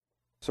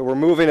So we're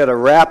moving at a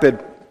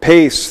rapid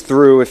pace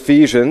through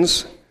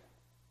Ephesians,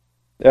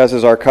 as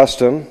is our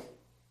custom.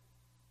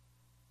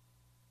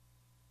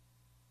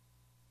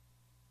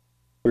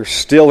 We're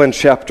still in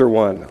chapter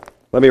 1.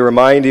 Let me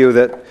remind you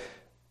that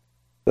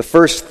the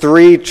first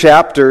 3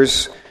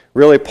 chapters,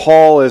 really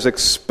Paul is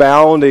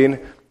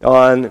expounding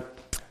on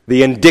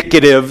the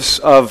indicatives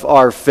of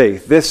our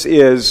faith. This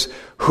is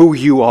who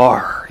you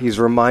are. He's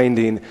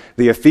reminding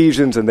the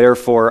Ephesians and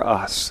therefore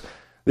us.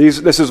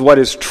 This is what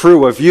is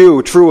true of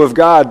you, true of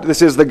God.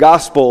 This is the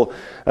gospel.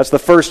 That's the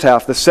first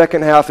half. The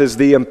second half is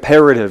the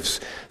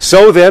imperatives.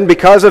 So then,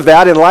 because of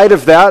that, in light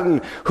of that,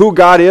 and who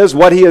God is,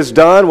 what He has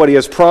done, what He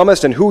has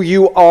promised, and who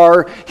you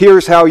are,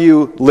 here's how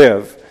you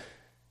live.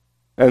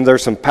 And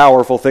there's some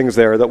powerful things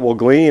there that we'll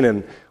glean,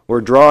 and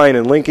we're drawing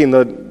and linking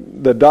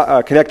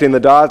connecting the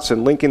dots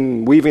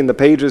and weaving the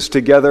pages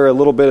together a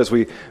little bit as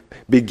we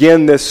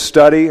begin this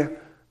study.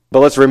 But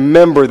let's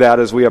remember that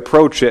as we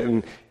approach it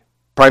and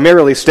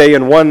primarily stay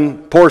in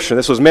one portion.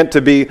 This was meant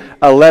to be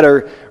a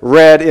letter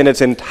read in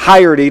its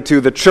entirety to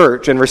the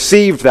church and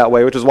received that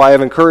way, which is why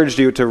I've encouraged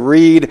you to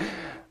read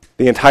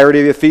the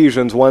entirety of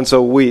Ephesians once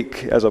a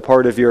week as a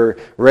part of your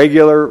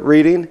regular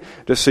reading,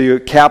 just so you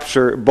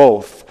capture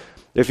both.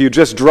 If you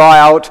just draw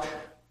out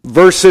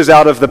verses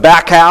out of the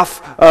back half,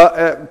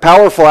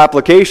 powerful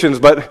applications,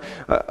 but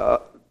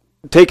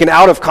taken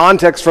out of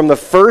context from the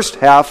first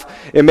half,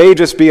 it may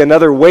just be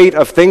another weight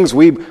of things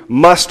we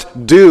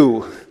must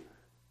do.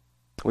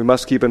 We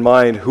must keep in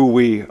mind who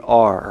we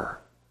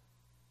are.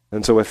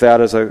 And so with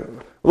that as a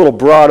little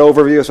broad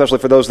overview, especially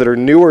for those that are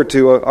newer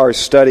to our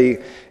study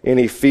in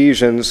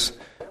Ephesians,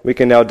 we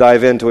can now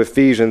dive into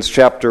Ephesians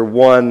chapter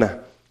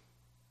 1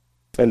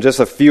 and just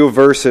a few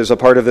verses, a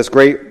part of this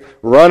great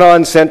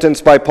run-on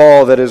sentence by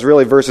Paul that is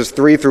really verses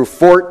 3 through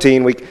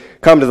 14. We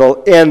come to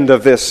the end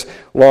of this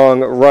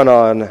long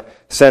run-on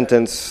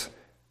sentence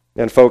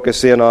and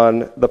focus in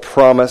on the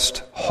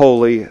promised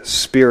Holy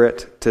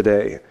Spirit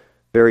today.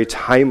 Very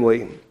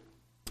timely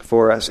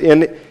for us.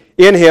 In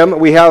Him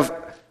we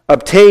have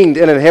obtained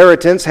an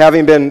inheritance,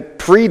 having been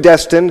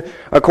predestined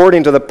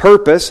according to the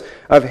purpose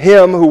of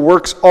Him who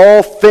works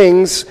all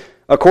things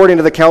according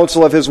to the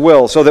counsel of His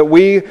will, so that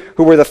we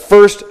who were the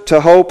first to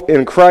hope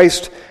in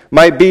Christ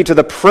might be to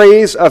the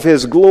praise of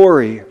His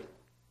glory.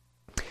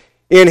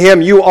 In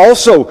Him you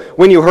also,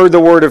 when you heard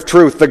the word of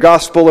truth, the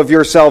gospel of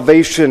your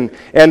salvation,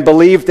 and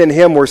believed in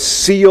Him, were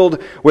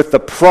sealed with the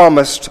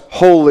promised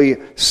Holy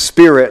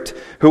Spirit,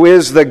 who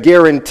is the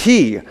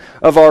guarantee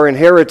of our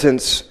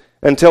inheritance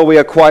until we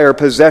acquire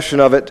possession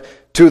of it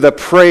to the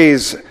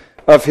praise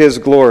of His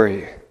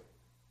glory.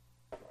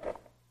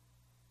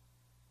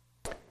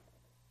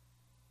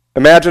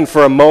 Imagine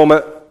for a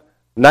moment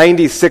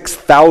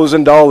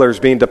 $96,000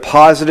 being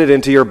deposited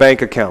into your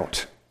bank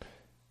account.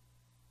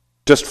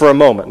 Just for a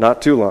moment,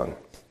 not too long.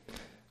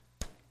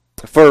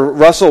 For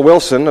Russell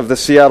Wilson of the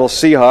Seattle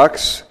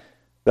Seahawks,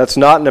 that's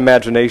not an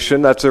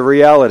imagination, that's a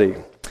reality.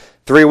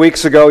 3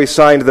 weeks ago, he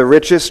signed the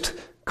richest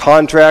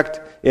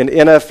contract in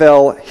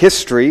NFL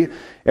history,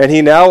 and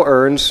he now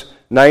earns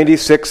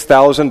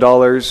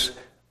 $96,000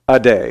 a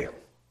day.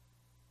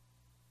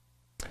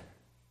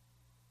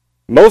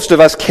 Most of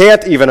us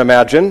can't even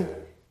imagine.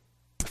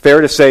 Fair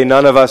to say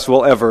none of us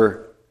will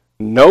ever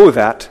know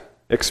that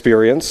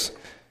experience.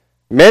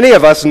 Many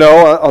of us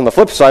know, on the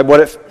flip side,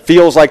 what it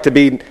feels like to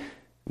be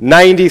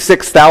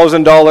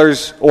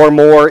 $96,000 or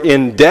more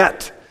in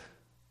debt.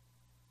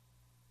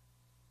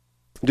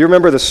 Do you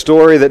remember the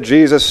story that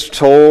Jesus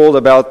told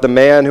about the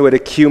man who had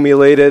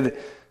accumulated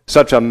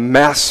such a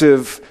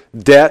massive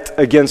debt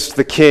against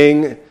the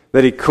king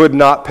that he could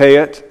not pay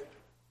it?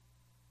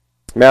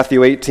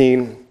 Matthew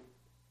 18.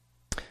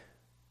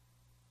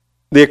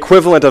 The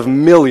equivalent of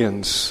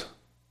millions,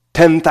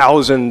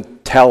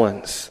 10,000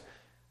 talents,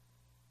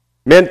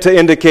 meant to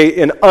indicate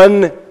an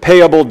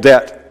unpayable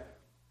debt.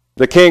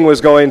 The king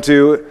was going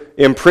to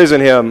imprison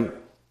him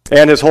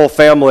and his whole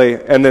family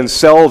and then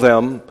sell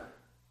them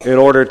in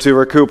order to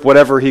recoup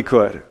whatever he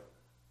could.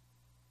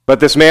 But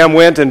this man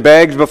went and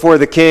begged before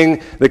the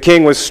king. The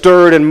king was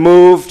stirred and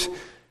moved,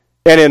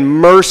 and in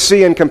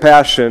mercy and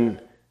compassion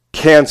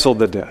canceled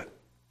the debt,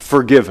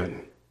 forgiven.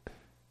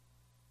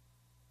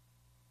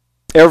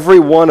 Every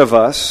one of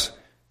us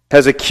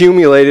has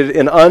accumulated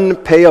an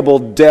unpayable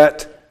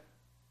debt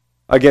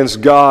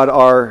against God,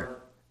 our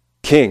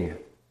King.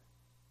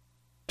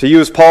 To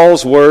use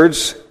Paul's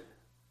words,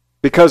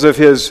 because of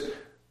His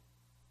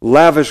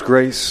lavish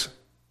grace,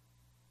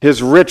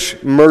 His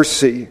rich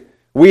mercy,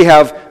 we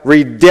have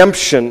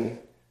redemption.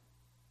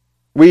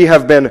 We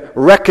have been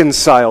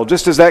reconciled,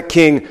 just as that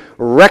king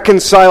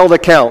reconciled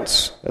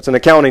accounts. That's an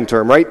accounting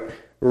term, right?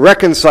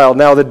 Reconciled.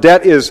 Now the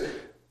debt is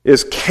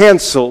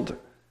canceled.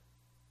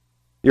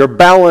 Your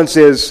balance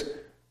is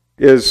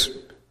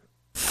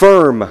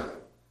firm.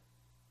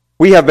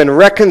 We have been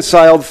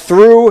reconciled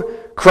through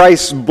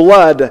Christ's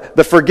blood,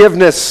 the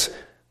forgiveness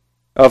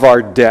of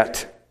our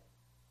debt,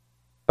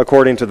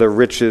 according to the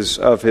riches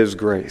of His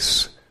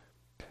grace.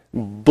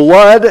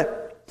 Blood,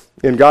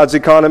 in God's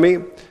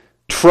economy,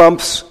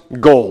 trumps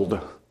gold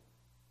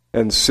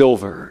and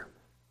silver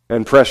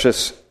and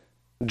precious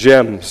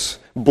gems.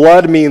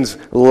 Blood means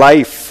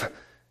life.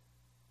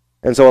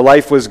 And so a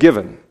life was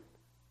given.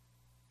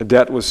 A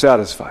debt was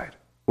satisfied.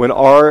 When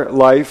our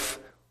life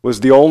was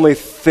the only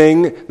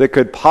thing that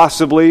could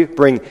possibly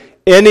bring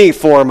any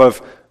form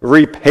of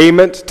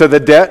repayment to the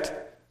debt,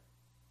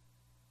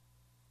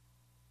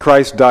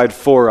 Christ died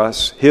for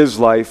us, his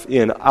life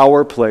in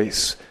our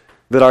place,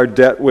 that our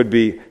debt would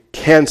be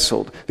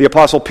canceled. The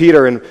Apostle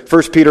Peter in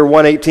 1 Peter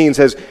 1:18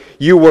 says,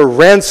 you were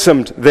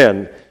ransomed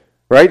then,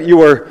 right? You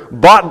were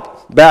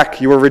bought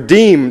back, you were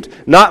redeemed,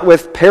 not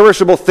with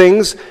perishable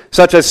things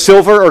such as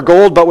silver or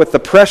gold, but with the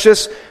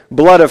precious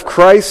blood of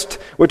Christ,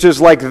 which is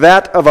like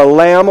that of a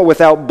lamb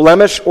without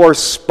blemish or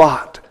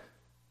spot.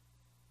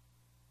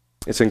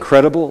 It's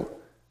incredible.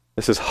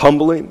 This is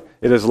humbling.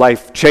 It is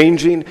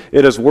life-changing.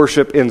 It is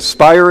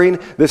worship-inspiring.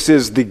 This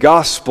is the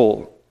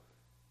gospel.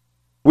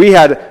 We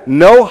had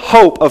no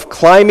hope of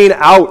climbing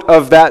out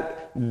of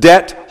that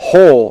debt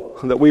hole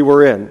that we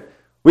were in.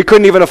 We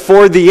couldn't even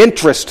afford the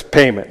interest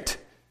payment.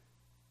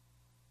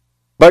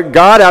 But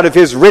God, out of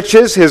his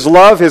riches, his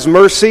love, his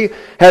mercy,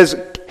 has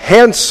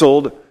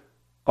canceled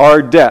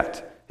our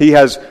debt. He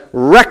has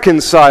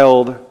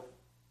reconciled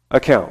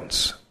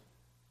accounts.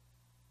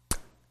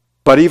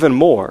 But even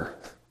more,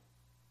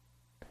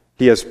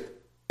 he has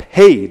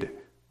paid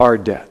our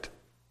debt.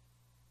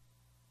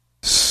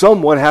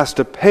 Someone has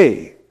to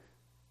pay.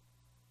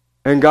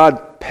 And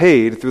God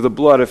paid through the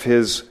blood of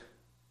his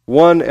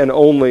one and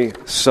only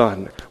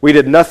Son. We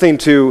did nothing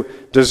to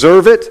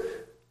deserve it.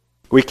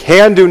 We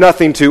can do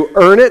nothing to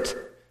earn it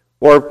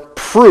or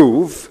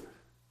prove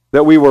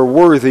that we were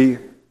worthy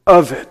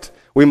of it.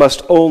 We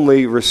must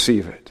only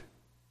receive it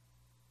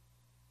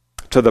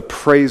to the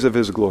praise of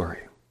his glory.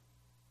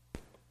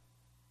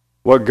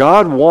 What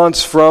God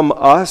wants from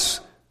us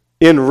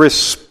in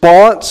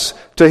response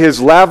to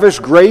his lavish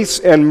grace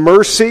and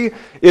mercy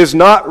is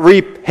not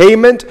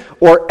repayment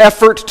or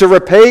effort to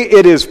repay,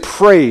 it is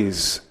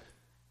praise.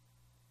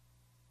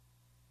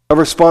 A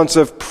response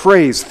of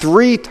praise.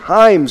 3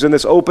 times in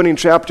this opening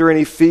chapter in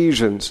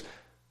Ephesians,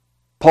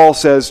 Paul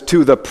says,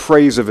 to the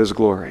praise of his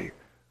glory.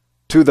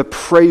 To the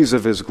praise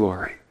of his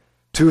glory.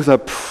 To the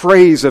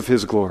praise of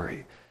his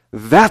glory.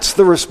 That's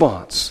the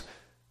response.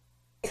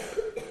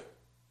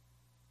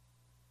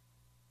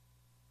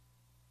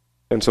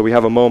 And so we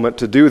have a moment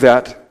to do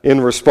that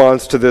in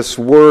response to this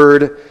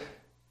word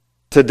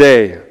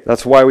today.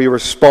 That's why we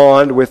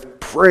respond with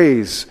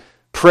praise.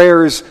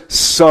 Prayers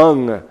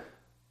sung.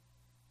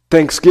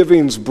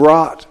 Thanksgivings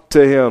brought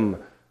to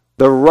him.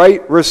 The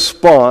right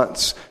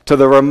response to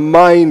the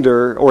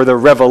reminder or the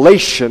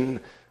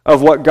revelation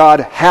of what God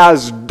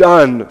has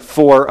done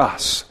for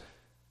us.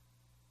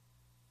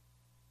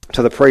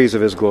 To the praise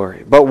of his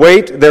glory. But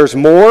wait, there's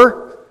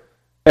more.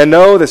 And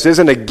no, this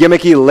isn't a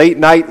gimmicky late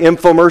night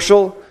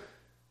infomercial.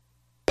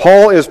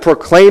 Paul is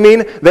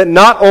proclaiming that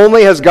not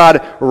only has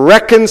God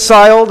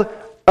reconciled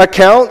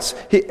accounts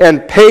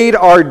and paid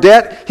our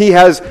debt, he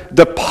has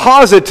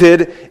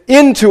deposited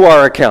into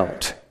our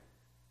account.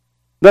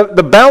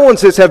 The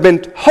balances have been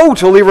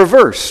totally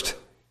reversed.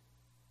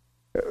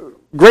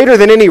 Greater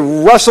than any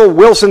Russell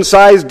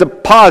Wilson-sized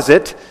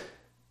deposit,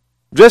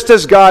 just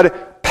as God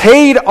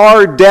paid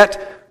our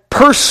debt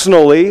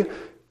personally,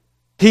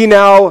 he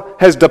now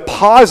has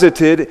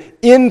deposited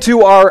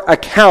into our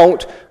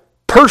account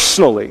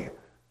personally.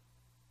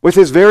 With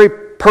his very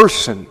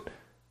person,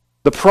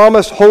 the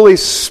promised Holy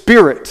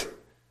Spirit,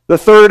 the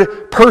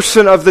third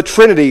person of the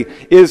Trinity,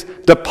 is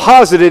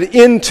deposited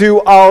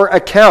into our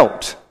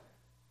account.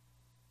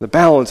 The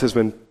balance has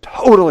been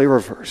totally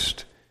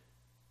reversed.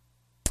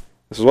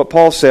 This is what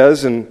Paul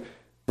says in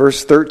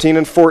verse 13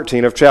 and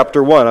 14 of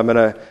chapter 1. I'm going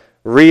to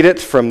read it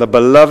from the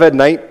beloved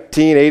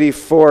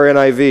 1984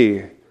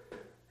 NIV.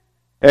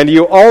 And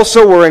you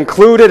also were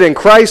included in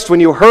Christ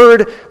when you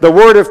heard the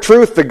word of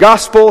truth, the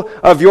gospel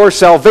of your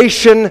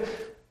salvation.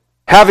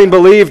 Having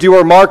believed, you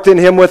were marked in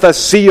him with a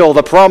seal,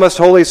 the promised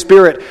Holy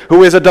Spirit,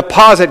 who is a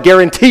deposit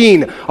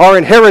guaranteeing our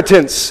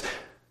inheritance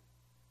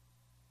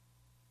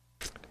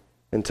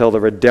until the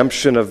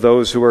redemption of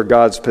those who are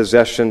God's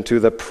possession to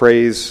the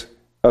praise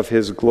of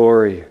his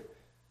glory.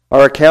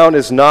 Our account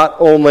is not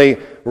only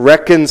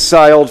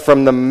reconciled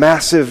from the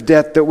massive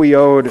debt that we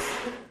owed,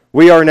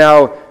 we are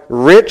now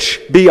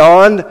rich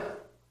beyond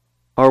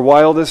our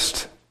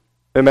wildest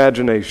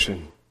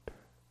imagination.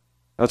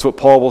 That's what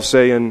Paul will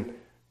say in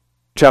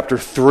chapter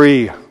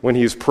 3 when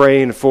he's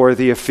praying for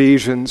the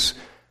Ephesians.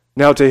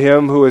 Now to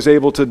him who is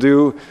able to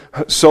do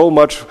so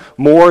much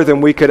more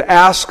than we could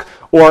ask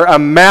or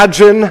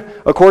imagine,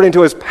 according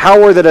to his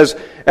power that is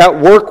at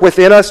work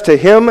within us, to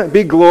him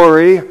be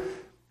glory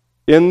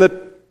in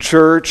the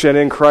church and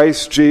in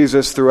Christ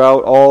Jesus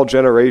throughout all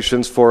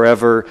generations,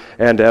 forever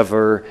and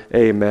ever.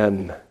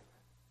 Amen.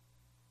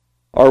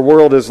 Our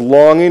world is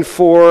longing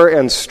for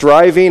and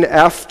striving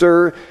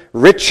after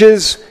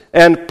riches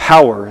and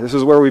power. This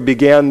is where we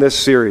began this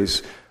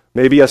series.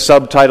 Maybe a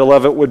subtitle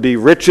of it would be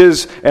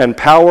Riches and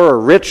Power, or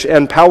Rich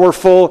and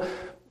Powerful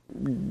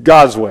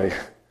God's Way.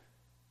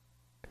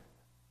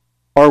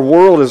 our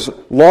world is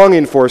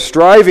longing for,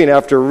 striving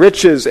after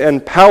riches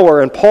and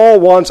power. And Paul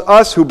wants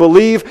us who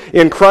believe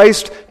in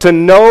Christ to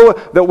know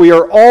that we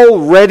are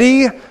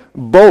already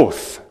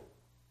both.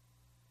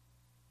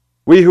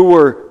 We who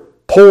were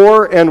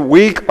poor and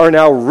weak are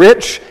now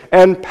rich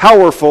and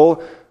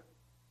powerful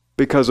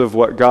because of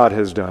what God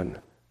has done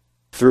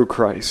through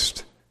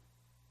Christ.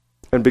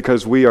 And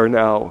because we are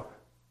now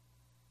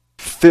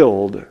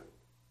filled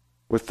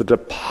with the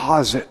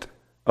deposit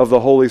of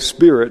the Holy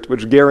Spirit,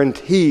 which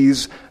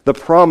guarantees the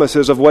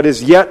promises of what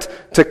is yet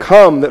to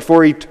come, that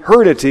for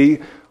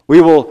eternity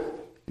we will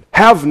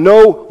have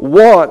no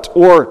want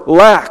or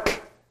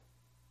lack.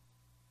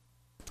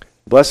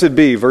 Blessed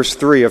be, verse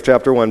 3 of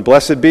chapter 1,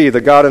 blessed be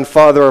the God and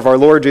Father of our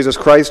Lord Jesus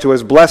Christ, who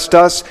has blessed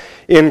us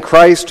in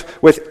Christ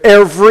with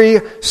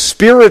every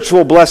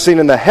spiritual blessing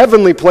in the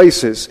heavenly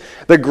places.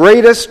 The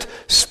greatest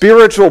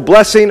spiritual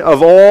blessing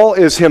of all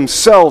is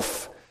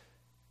Himself,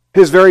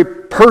 His very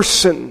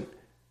person,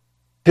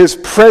 His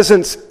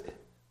presence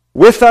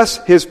with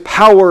us, His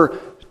power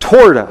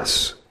toward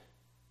us.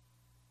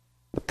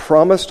 The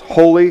promised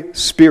Holy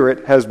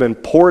Spirit has been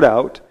poured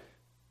out,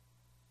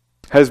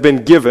 has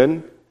been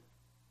given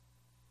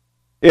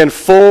in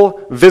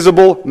full,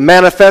 visible,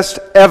 manifest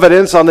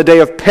evidence on the day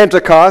of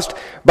Pentecost.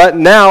 But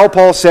now,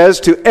 Paul says,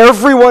 to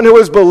everyone who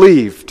has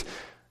believed,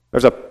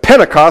 there's a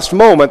Pentecost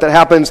moment that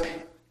happens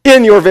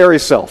in your very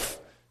self,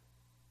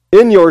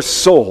 in your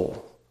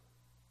soul.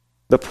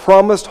 The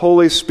promised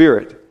Holy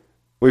Spirit.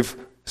 We've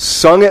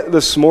sung it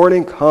this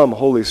morning, come,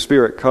 Holy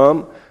Spirit,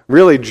 come.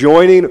 Really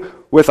joining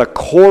with a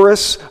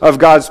chorus of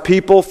God's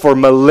people for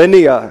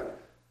millennia.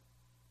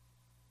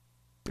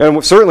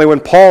 And certainly when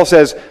Paul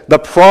says the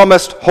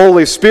promised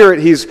Holy Spirit,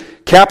 he's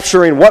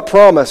capturing what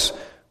promise?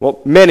 Well,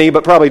 many,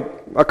 but probably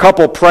a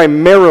couple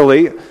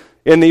primarily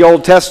in the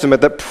Old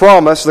Testament that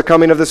promise the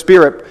coming of the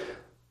Spirit.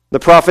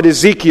 The prophet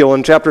Ezekiel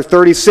in chapter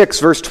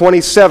 36, verse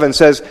 27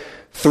 says,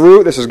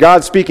 this is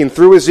God speaking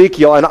through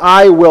Ezekiel, and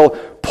I will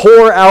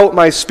pour out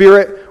my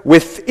Spirit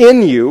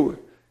within you,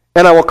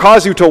 and I will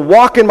cause you to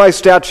walk in my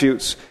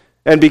statutes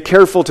and be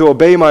careful to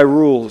obey my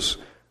rules.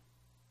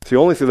 See,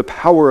 only through the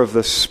power of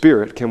the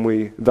Spirit can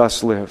we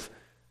thus live.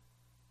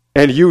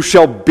 And you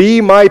shall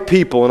be my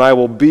people, and I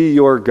will be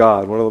your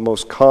God. One of the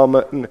most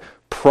common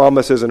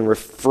promises and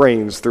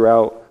refrains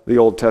throughout the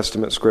Old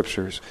Testament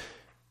Scriptures.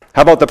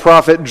 How about the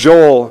prophet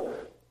Joel,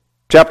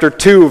 chapter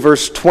 2,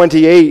 verse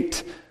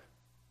 28?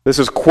 This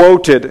is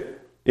quoted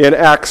in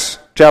Acts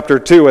chapter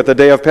 2 at the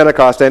day of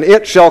Pentecost. And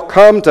it shall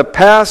come to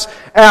pass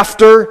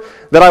after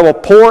that I will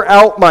pour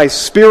out my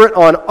Spirit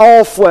on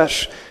all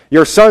flesh.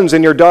 Your sons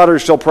and your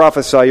daughters shall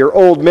prophesy. Your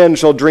old men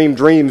shall dream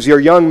dreams. Your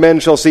young men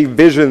shall see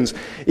visions.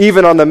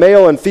 Even on the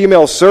male and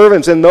female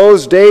servants in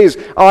those days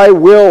I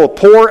will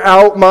pour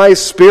out my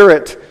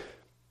Spirit.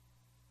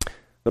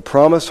 The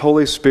promised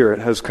Holy Spirit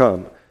has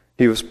come.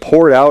 He was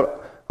poured out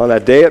on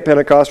that day at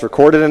Pentecost,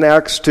 recorded in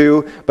Acts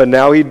 2, but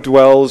now He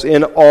dwells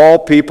in all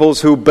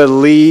peoples who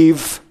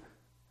believe,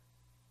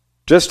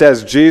 just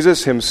as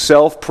Jesus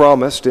Himself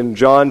promised in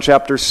John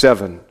chapter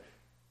 7.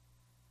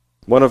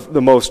 One of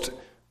the most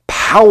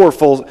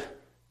powerful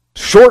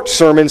short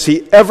sermons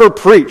He ever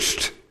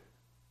preached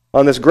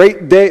on this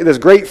great day, this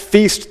great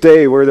feast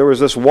day where there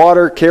was this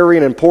water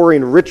carrying and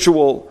pouring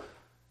ritual.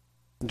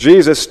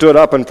 Jesus stood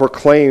up and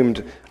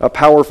proclaimed a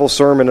powerful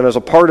sermon, and as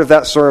a part of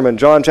that sermon,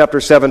 John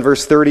chapter 7,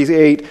 verse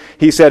 38,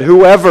 He said,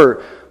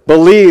 whoever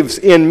believes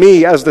in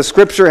me, as the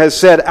Scripture has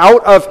said,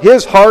 out of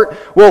his heart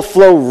will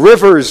flow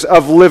rivers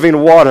of living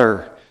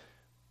water.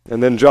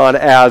 And then John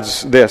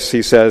adds this,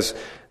 he says,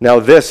 now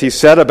this He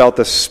said about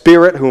the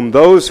Spirit whom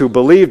those who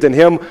believed in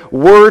Him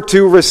were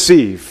to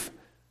receive.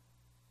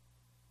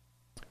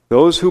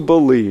 Those who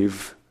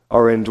believe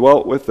are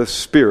indwelt with the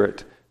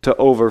Spirit to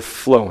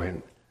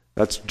overflowing.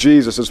 That's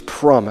Jesus'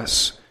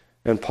 promise.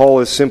 And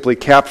Paul is simply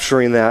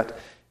capturing that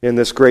in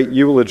this great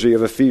eulogy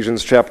of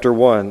Ephesians chapter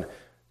 1.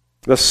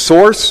 The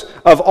source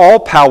of all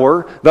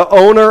power, the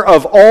owner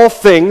of all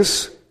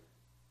things,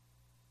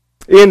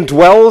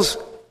 indwells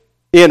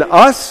in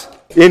us,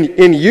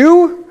 in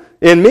you,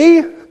 in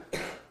me,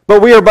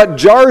 but we are but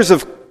jars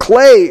of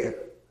clay.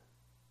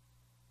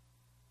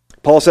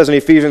 Paul says in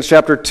Ephesians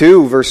chapter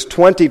 2, verse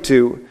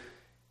 22,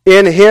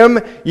 in Him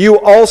you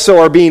also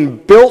are being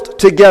built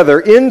together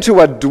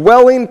into a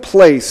dwelling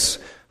place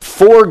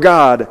for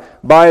God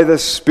by the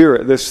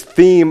Spirit. This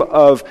theme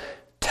of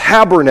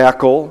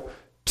tabernacle,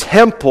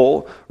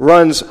 temple,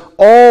 runs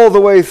all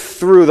the way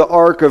through the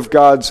arc of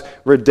God's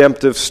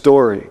redemptive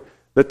story.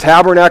 The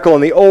tabernacle in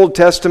the Old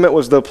Testament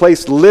was the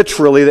place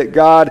literally that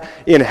God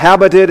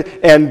inhabited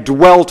and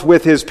dwelt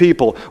with His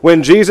people.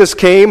 When Jesus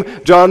came,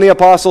 John the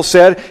Apostle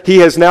said, He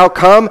has now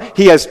come,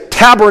 He has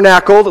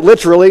tabernacled,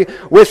 literally,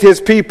 with His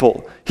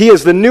people. He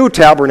is the new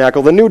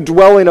tabernacle, the new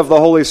dwelling of the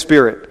Holy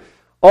Spirit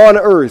on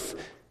earth.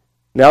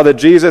 Now that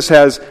Jesus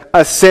has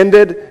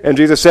ascended, and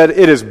Jesus said,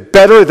 it is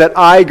better that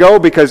I go,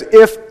 because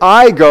if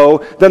I go,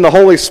 then the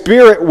Holy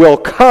Spirit will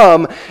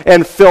come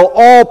and fill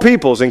all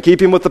peoples, in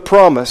keeping with the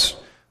promise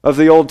of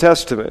the Old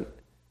Testament.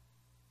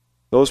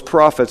 Those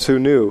prophets who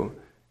knew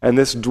And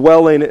this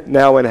dwelling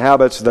now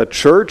inhabits the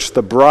church,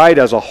 the bride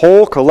as a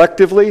whole,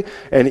 collectively,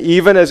 and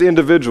even as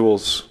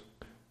individuals.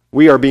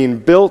 We are being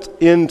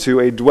built into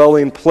a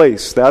dwelling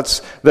place.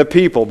 That's the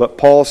people. But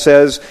Paul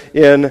says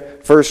in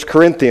 1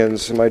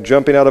 Corinthians, am I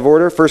jumping out of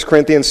order? 1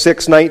 Corinthians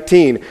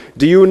 6:19,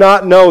 do you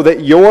not know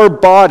that your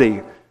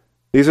body,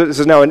 this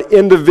is now an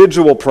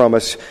individual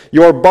promise,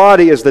 your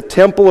body is the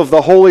temple of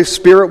the Holy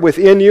Spirit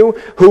within you,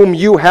 whom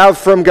you have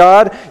from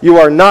God. You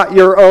are not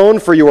your own,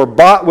 for you are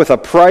bought with a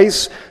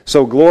price,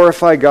 so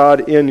glorify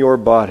God in your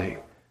body.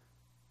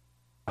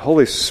 The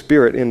Holy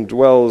Spirit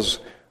indwells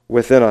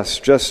within us,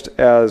 just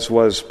as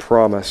was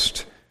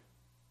promised.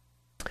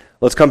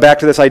 Let's come back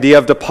to this idea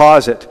of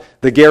deposit,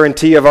 the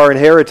guarantee of our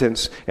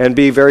inheritance, and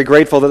be very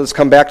grateful that it's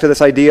come back to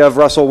this idea of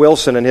Russell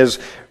Wilson and his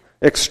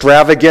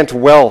extravagant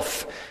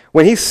wealth.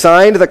 When he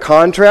signed the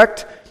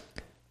contract,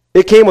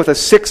 it came with a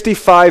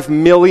 $65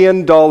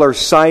 million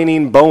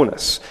signing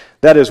bonus.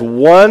 That is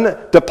one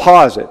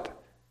deposit.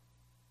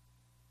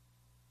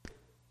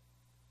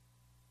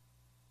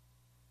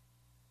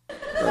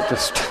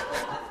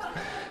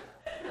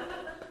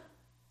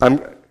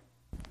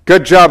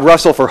 Good job,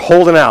 Russell, for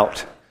holding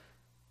out.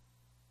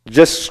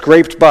 Just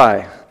scraped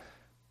by.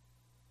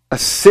 A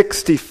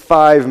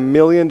 $65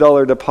 million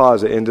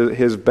deposit into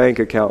his bank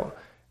account.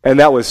 And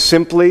that was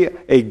simply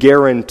a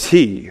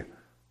guarantee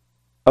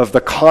of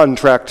the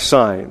contract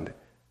signed,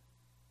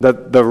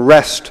 that the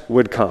rest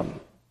would come.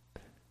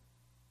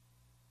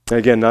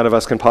 Again, none of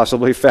us can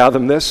possibly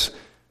fathom this.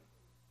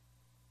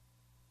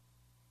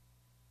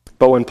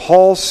 But when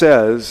Paul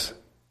says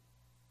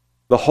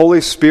the Holy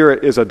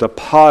Spirit is a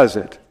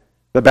deposit,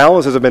 the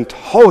balances have been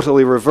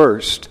totally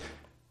reversed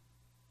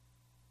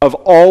of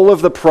all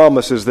of the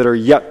promises that are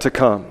yet to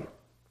come,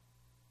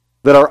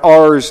 that are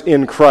ours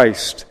in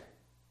Christ.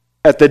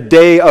 At the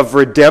day of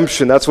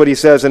redemption, that's what he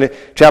says in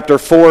chapter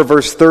 4,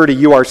 verse 30,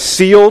 you are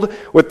sealed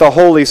with the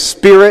Holy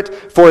Spirit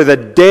for the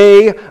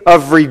day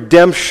of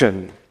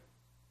redemption.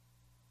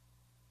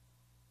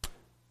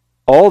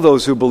 All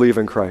those who believe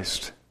in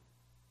Christ,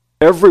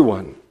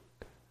 everyone,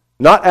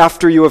 not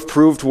after you have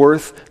proved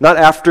worth, not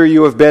after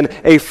you have been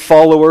a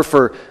follower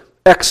for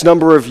X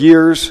number of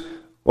years,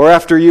 or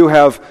after you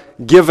have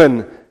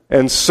given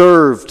and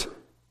served.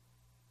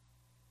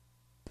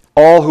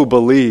 All who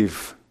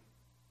believe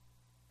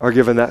are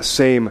given that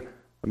same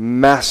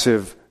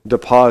massive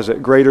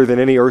deposit, greater than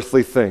any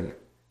earthly thing.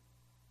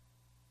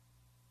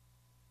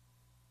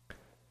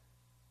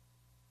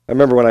 I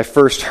remember when I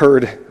first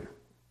heard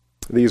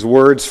these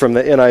words from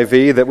the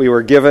NIV, that we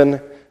were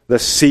given the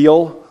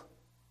seal,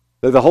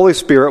 that the Holy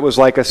Spirit was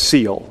like a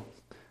seal.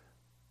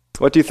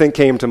 What do you think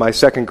came to my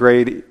second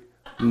grade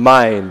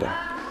mind?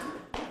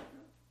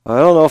 I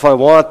don't know if I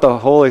want the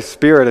Holy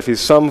Spirit if he's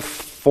some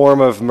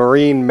form of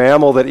marine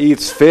mammal that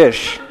eats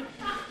fish.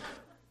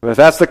 But if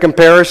that's the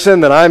comparison,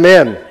 then I'm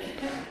in.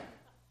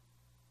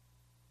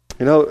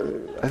 You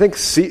know, I think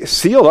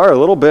seals are a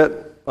little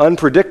bit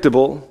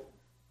unpredictable,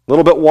 a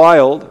little bit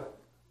wild.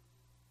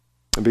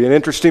 It'd be an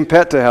interesting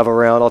pet to have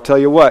around. I'll tell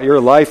you what, your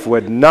life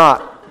would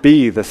not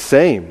be the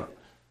same.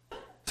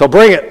 So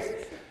bring it.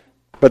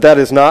 But that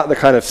is not the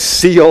kind of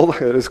seal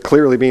that is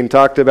clearly being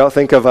talked about.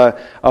 Think of a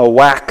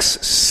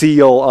wax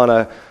seal on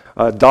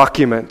a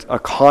document, a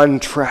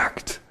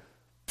contract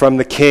from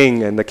the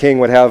king, and the king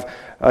would have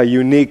a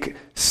unique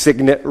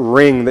signet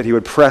ring that he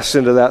would press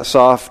into that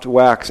soft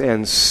wax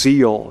and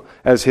seal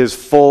as his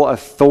full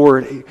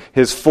authority,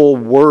 his full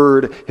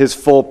word, his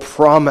full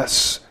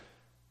promise.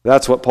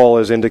 That's what Paul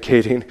is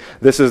indicating.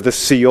 This is the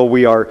seal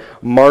we are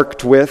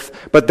marked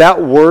with. But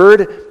that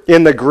word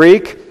in the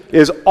Greek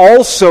is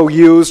also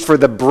used for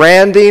the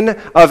branding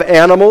of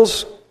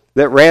animals,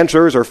 that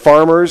ranchers or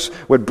farmers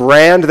would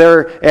brand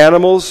their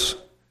animals,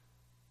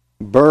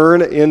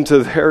 burn into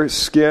their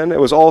skin. It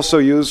was also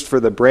used for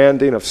the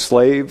branding of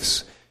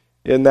slaves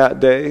in that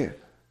day.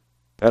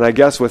 And I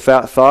guess with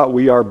that thought,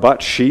 we are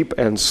but sheep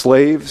and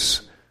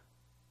slaves.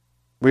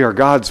 We are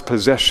God's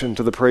possession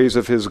to the praise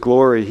of His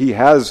glory. He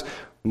has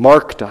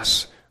marked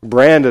us,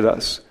 branded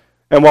us.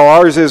 And while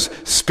ours is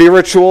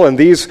spiritual and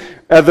these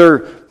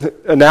other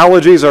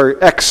analogies are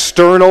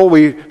external,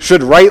 we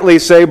should rightly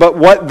say, but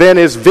what then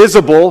is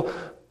visible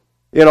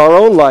in our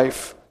own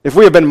life? If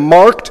we have been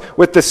marked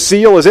with the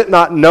seal, is it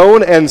not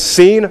known and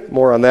seen?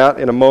 More on that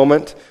in a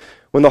moment.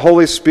 When the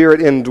Holy Spirit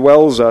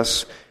indwells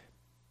us,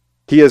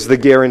 He is the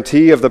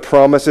guarantee of the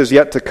promises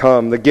yet to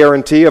come, the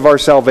guarantee of our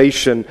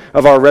salvation,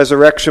 of our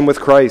resurrection with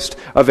Christ,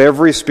 of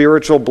every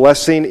spiritual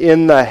blessing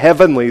in the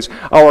heavenlies,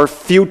 our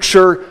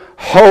future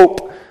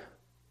hope.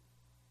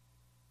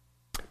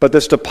 But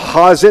this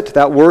deposit,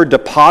 that word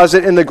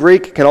deposit in the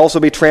Greek, can also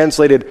be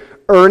translated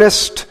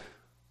earnest.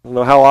 I don't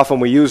know how often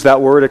we use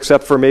that word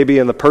except for maybe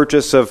in the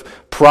purchase of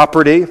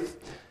property.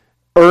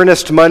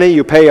 Earnest money,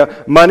 you pay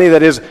money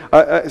that is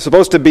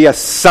supposed to be a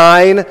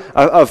sign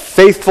of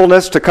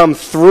faithfulness to come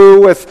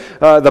through with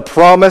the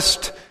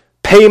promised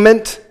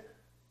payment.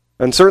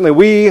 And certainly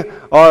we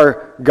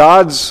are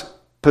God's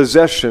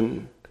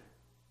possession.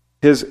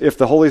 If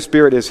the Holy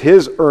Spirit is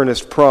His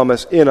earnest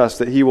promise in us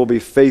that He will be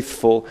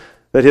faithful,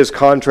 that his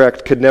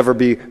contract could never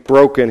be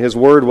broken. His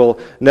word will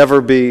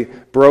never be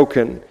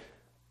broken.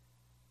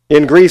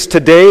 In Greece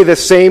today, the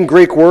same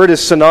Greek word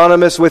is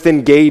synonymous with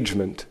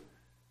engagement,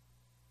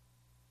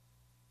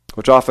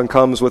 which often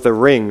comes with a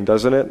ring,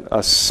 doesn't it?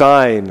 A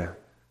sign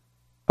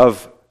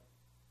of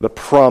the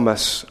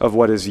promise of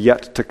what is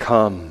yet to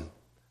come,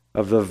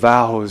 of the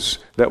vows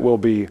that will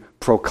be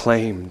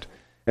proclaimed.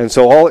 And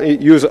so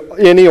use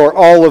any or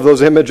all of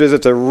those images.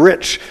 It's a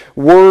rich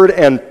word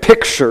and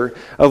picture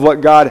of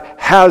what God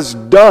has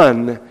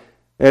done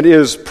and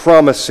is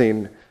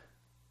promising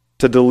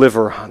to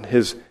deliver on.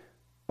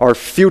 Our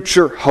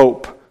future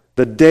hope,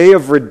 the day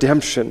of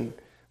redemption.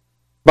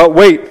 But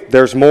wait,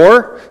 there's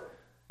more.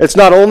 It's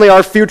not only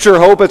our future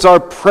hope, it's our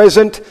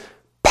present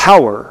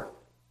power.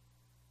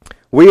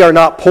 We are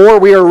not poor,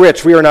 we are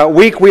rich. We are not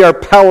weak, we are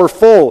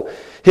powerful.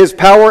 His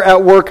power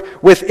at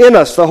work within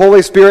us. The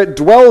Holy Spirit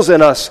dwells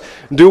in us.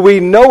 Do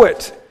we know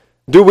it?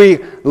 Do we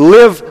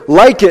live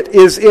like it?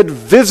 Is it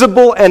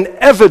visible and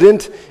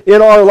evident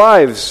in our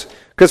lives?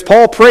 Because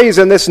Paul prays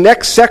in this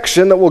next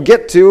section that we'll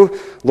get to,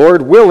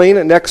 Lord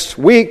willing, next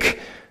week,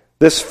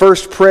 this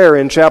first prayer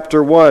in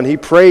chapter 1. He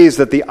prays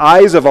that the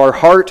eyes of our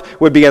heart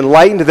would be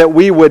enlightened, that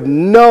we would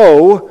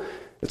know.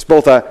 It's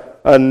both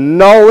a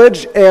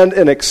knowledge and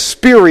an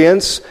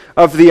experience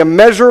of the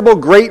immeasurable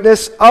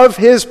greatness of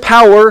his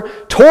power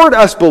toward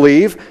us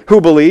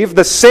who believe,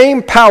 the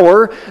same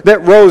power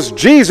that rose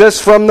Jesus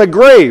from the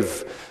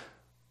grave.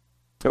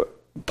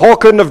 Paul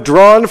couldn't have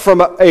drawn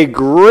from a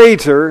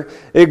greater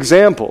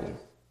example.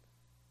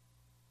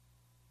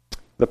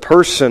 The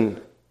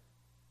person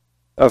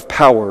of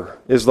power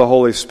is the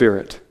Holy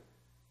Spirit.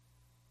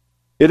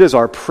 It is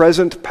our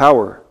present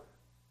power,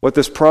 what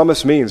this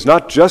promise means,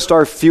 not just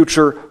our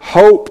future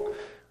hope.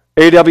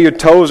 A.W.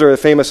 Tozer, the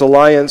famous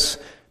Alliance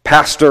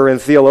pastor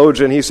and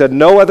theologian, he said,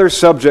 "No other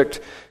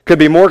subject could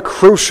be more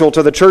crucial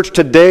to the church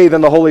today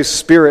than the Holy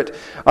Spirit.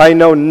 I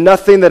know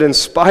nothing that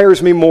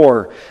inspires me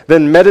more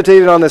than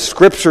meditating on the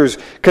Scriptures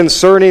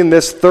concerning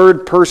this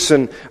third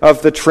person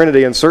of the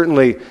Trinity." And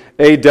certainly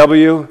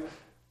A.W.,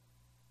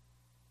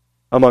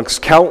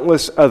 amongst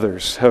countless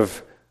others,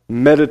 have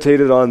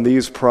meditated on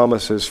these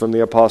promises from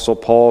the Apostle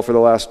Paul for the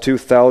last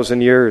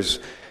 2,000 years.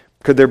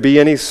 Could there be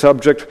any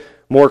subject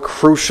more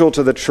crucial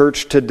to the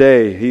church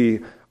today?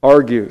 He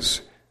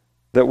argues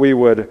that we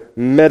would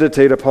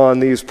meditate upon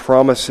these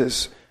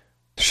promises,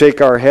 shake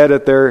our head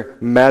at their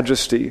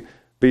majesty,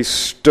 be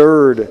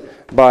stirred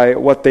by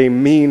what they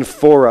mean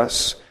for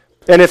us.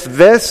 And if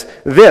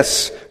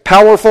this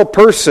powerful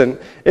person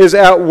is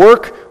at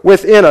work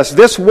within us,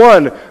 this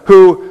one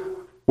who,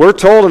 we're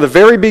told in the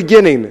very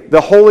beginning, the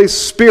Holy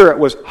Spirit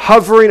was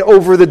hovering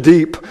over the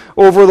deep,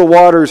 over the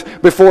waters,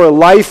 before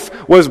life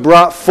was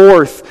brought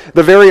forth.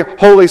 The very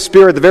Holy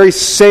Spirit, the very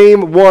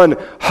same one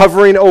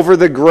hovering over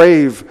the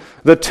grave,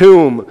 the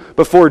tomb,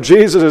 before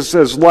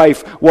Jesus'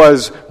 life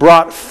was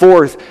brought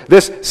forth.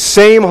 This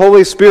same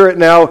Holy Spirit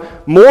now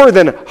more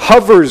than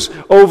hovers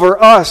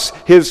over us,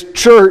 his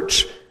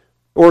church,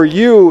 or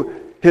you,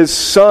 his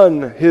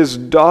son, his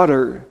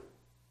daughter.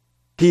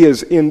 He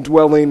is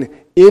indwelling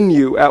in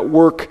you, at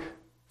work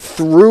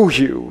through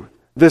you,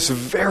 this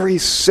very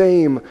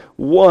same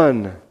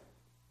one.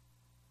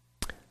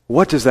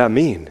 What does that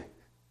mean?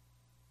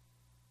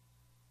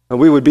 And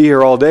we would be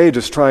here all day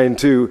just trying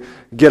to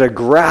get a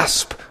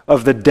grasp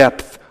of the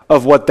depth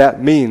of what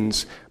that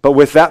means. But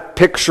with that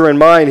picture in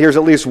mind, here's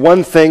at least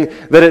one thing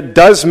that it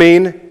does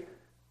mean.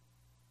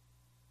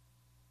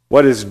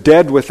 What is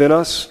dead within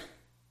us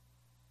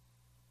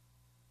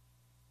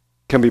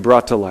can be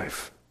brought to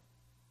life.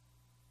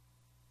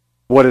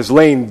 What is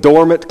laying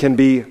dormant can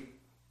be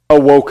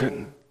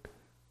awoken.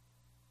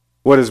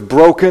 What is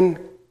broken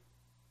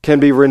can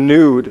be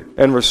renewed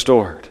and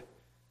restored.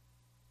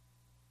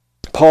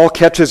 Paul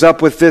catches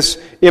up with this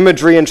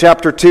imagery in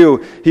chapter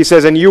 2. He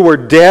says, "And you were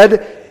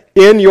dead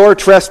in your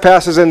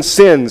trespasses and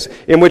sins,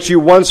 in which you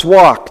once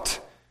walked.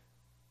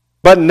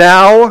 But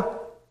now,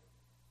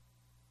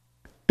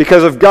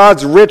 because of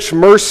God's rich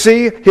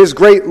mercy, his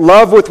great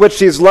love with which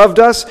he's loved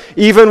us,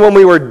 even when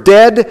we were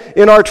dead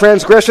in our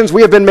transgressions,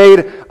 we have been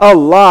made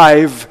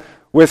alive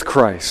with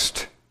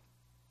Christ."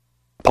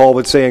 Paul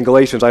would say in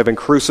Galatians, "I have been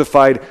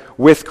crucified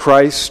with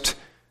Christ.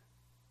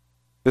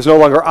 It is no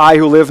longer I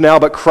who live now,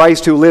 but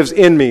Christ who lives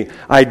in me.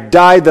 I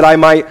died that I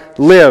might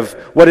live."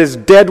 What is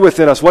dead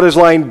within us? What is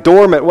lying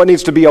dormant? What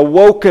needs to be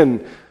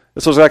awoken?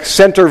 This was like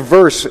center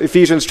verse,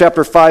 Ephesians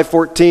chapter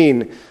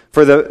 5:14.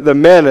 For the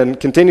men, and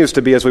continues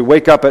to be as we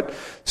wake up at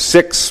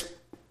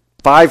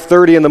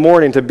 5:30 in the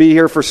morning to be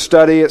here for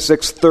study at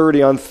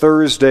 6:30 on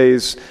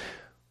Thursdays.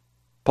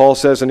 Paul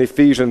says in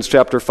Ephesians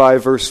chapter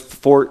 5 verse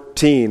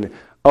 14,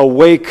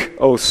 "Awake,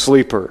 O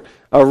sleeper,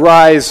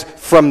 arise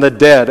from the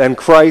dead, and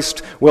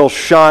Christ will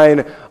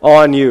shine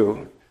on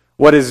you."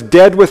 What is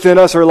dead within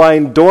us or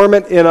lying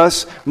dormant in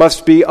us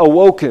must be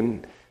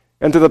awoken.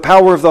 And to the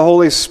power of the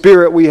Holy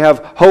Spirit we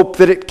have hope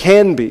that it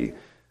can be.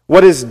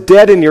 What is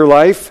dead in your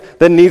life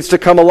that needs to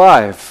come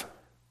alive?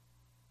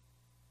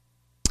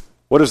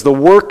 What is the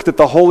work that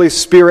the Holy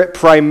Spirit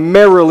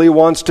primarily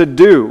wants to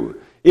do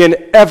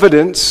in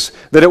evidence,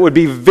 that it would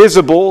be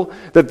visible,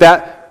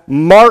 that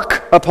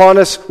mark upon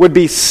us would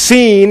be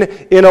seen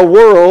in a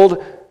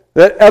world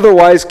that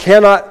otherwise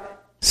cannot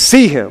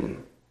see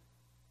him.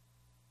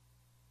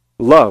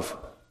 Love,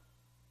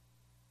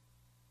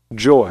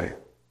 joy,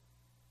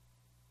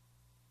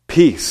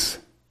 peace,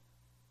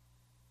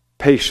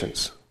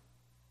 patience,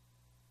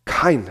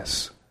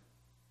 kindness,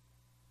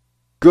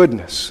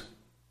 goodness,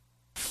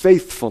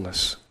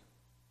 faithfulness,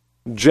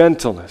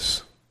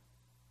 gentleness,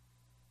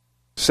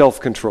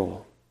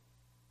 self-control.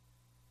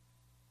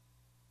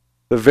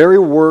 The very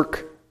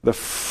work, the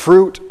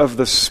fruit of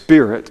the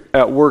Spirit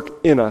at work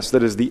in us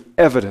that is the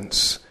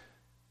evidence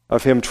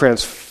of him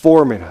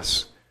transforming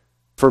us,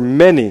 for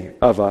many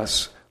of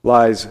us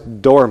lies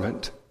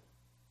dormant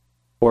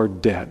or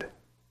dead.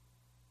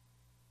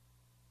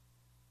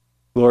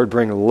 Lord,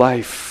 bring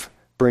life,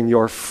 bring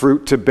your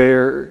fruit to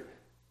bear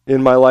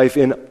in my life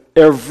in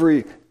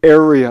every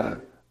area.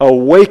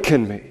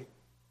 Awaken me,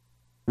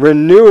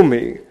 renew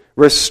me,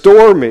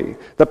 restore me.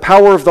 The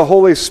power of the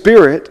Holy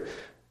Spirit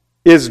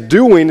is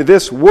doing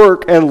this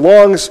work and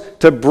longs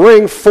to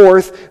bring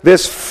forth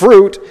this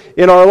fruit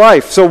in our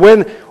life. So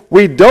when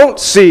we don't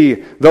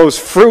see those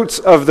fruits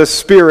of the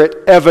Spirit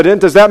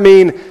evident, does that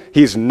mean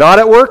he's not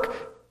at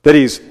work? That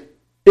he's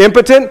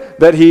impotent?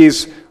 That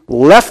he's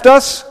left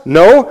us?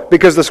 No,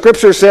 because the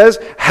Scripture says,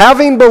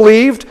 having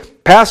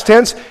believed, past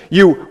tense,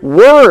 you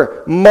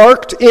were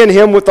marked in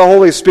him with the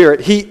Holy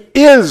Spirit. He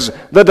is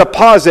the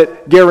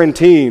deposit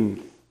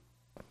guaranteeing.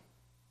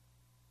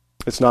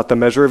 It's not the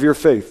measure of your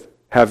faith.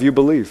 Have you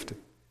believed?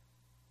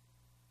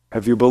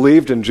 Have you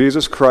believed in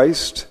Jesus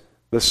Christ,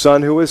 the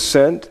Son who was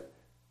sent,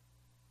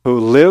 who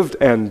lived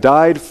and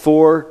died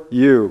for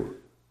you?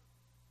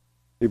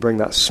 You bring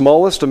that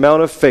smallest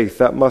amount of faith,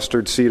 that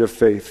mustard seed of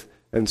faith,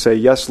 and say,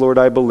 yes, Lord,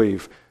 I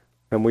believe.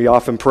 And we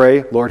often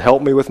pray, Lord,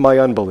 help me with my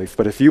unbelief.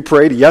 But if you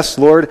prayed, yes,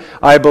 Lord,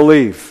 I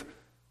believe,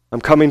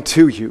 I'm coming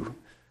to you,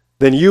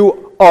 then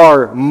you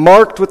are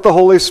marked with the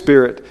Holy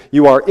Spirit.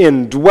 You are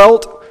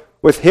indwelt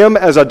with him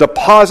as a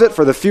deposit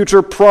for the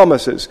future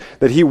promises,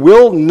 that he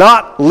will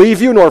not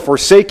leave you nor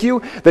forsake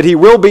you, that he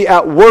will be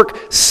at work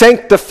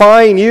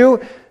sanctifying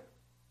you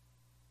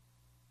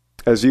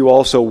as you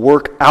also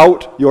work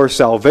out your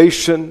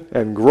salvation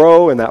and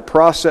grow in that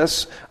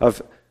process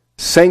of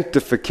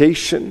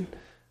sanctification.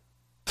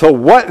 So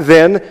what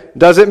then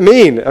does it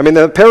mean? I mean,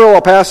 the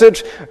parallel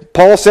passage,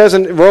 Paul says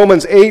in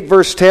Romans 8,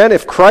 verse 10,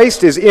 if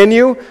Christ is in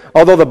you,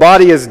 although the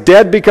body is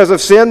dead because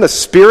of sin, the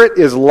Spirit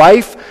is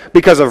life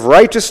because of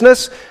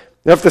righteousness.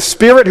 And if the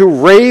Spirit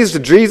who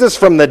raised Jesus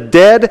from the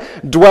dead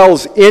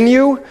dwells in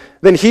you,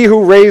 then he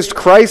who raised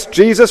Christ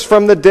Jesus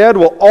from the dead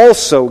will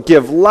also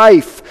give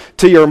life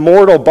to your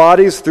mortal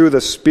bodies through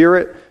the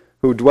Spirit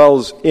who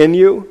dwells in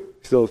you.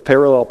 See those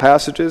parallel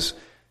passages?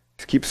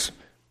 It keeps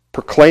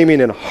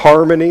proclaiming in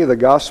harmony the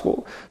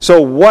gospel.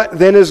 So what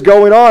then is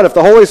going on? If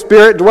the Holy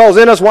Spirit dwells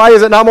in us, why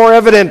is it not more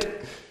evident?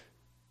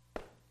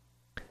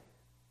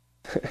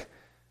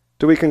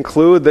 Do we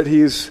conclude that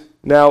he's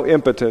now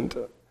impotent?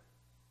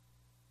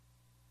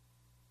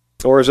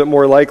 Or is it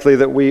more likely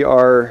that we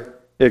are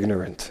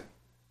ignorant?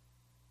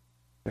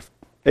 If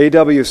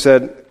A.W.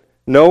 said,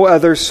 no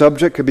other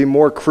subject could be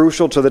more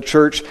crucial to the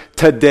church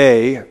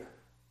today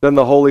than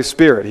the Holy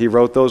Spirit. He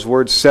wrote those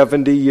words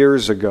 70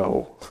 years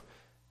ago.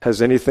 Has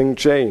anything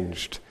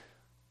changed?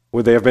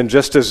 Would they have been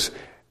just as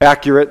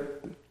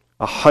accurate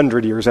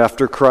 100 years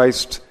after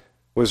Christ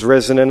was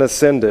risen and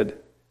ascended?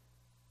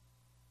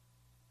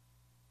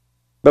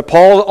 But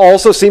Paul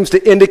also seems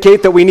to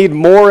indicate that we need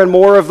more and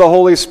more of the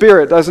Holy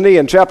Spirit, doesn't he?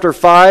 In chapter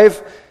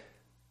 5,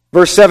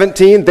 verse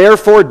 17,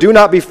 therefore do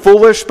not be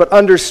foolish, but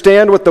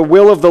understand what the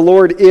will of the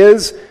Lord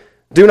is.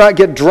 Do not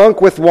get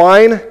drunk with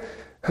wine,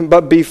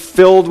 but be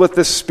filled with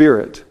the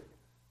Spirit.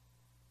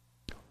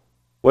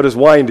 What does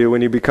wine do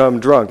when you become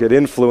drunk? It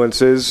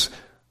influences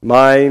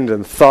mind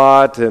and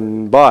thought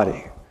and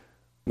body.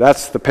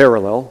 That's the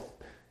parallel.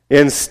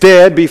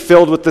 Instead, be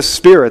filled with the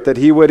Spirit, that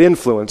he would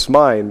influence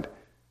mind,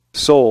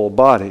 soul,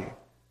 body.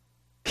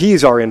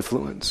 He's our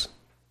influence.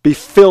 Be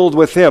filled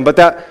with him. But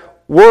that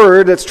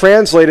word that's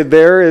translated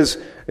there is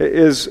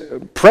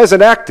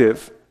present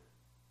active.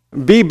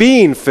 Be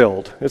being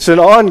filled. It's an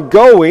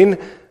ongoing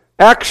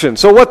action.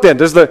 So what then?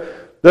 Does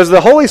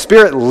the Holy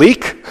Spirit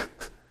leak?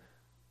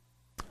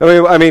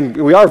 I mean,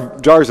 we are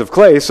jars of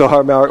clay, so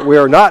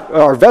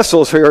our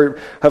vessels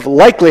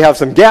likely have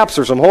some gaps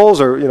or some holes,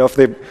 or if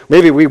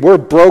maybe we were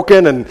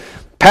broken and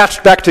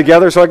patched back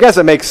together. So I guess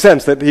it makes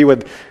sense that he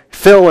would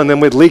fill and then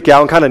would leak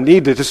out, and kind of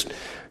need to just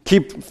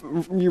keep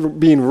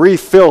being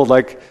refilled,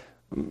 like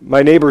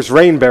my neighbor's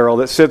rain barrel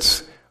that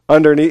sits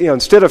underneath.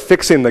 Instead of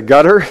fixing the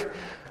gutter,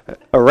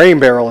 a rain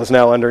barrel is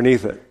now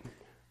underneath it.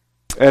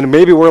 And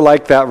maybe we're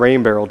like that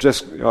rain barrel,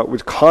 just we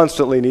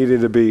constantly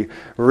needed to be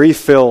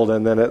refilled,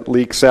 and then it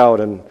leaks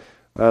out. And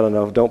I don't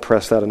know, don't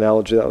press that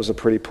analogy. That was a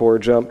pretty poor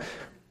jump.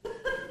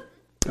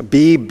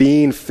 Be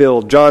being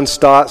filled. John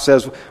Stott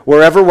says,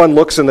 wherever one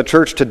looks in the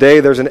church today,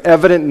 there's an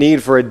evident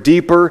need for a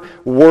deeper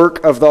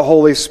work of the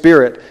Holy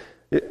Spirit.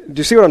 Do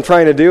you see what I'm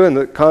trying to do in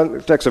the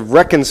context of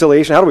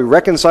reconciliation? How do we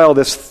reconcile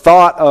this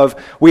thought of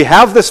we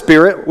have the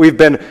Spirit, we've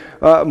been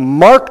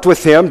marked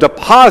with Him,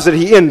 deposited,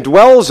 He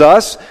indwells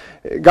us.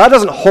 God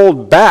doesn't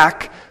hold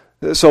back.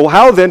 So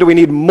how then do we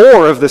need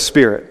more of the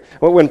Spirit?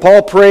 When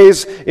Paul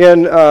prays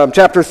in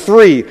chapter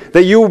 3,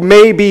 that you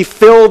may be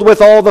filled with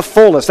all the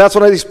fullness. That's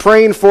what he's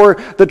praying for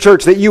the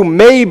church, that you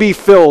may be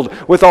filled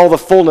with all the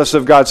fullness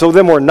of God. So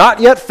then we're not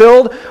yet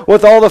filled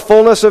with all the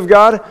fullness of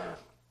God.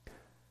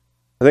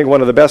 I think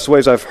one of the best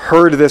ways I've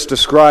heard this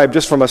described,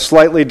 just from a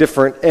slightly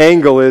different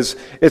angle, is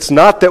it's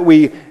not that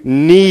we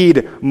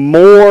need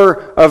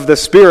more of the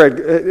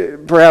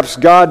Spirit. Perhaps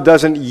God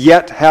doesn't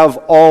yet have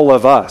all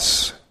of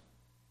us.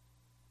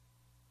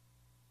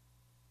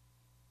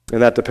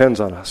 And that depends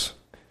on us.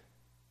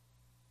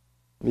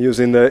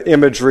 Using the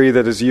imagery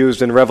that is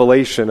used in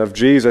Revelation of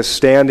Jesus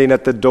standing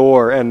at the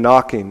door and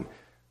knocking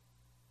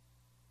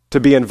to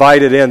be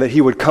invited in, that He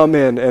would come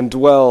in and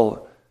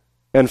dwell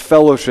and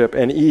fellowship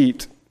and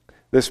eat.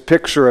 This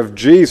picture of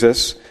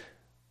Jesus,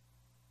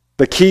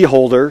 the key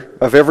holder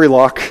of every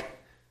lock,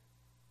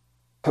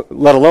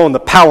 let alone the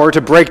power to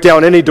break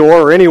down any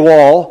door or any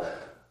wall.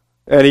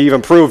 And He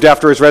even proved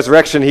after His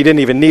resurrection He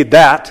didn't even need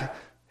that.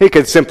 He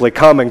could simply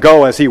come and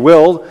go as He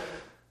willed.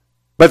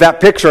 But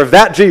that picture of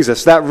that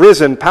Jesus, that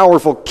risen,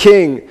 powerful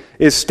King,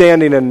 is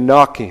standing and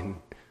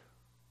knocking,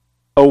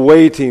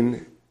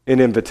 awaiting an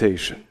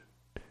invitation.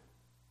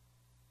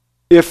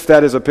 If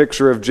that is a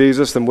picture of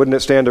Jesus, then wouldn't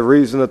it stand to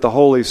reason that the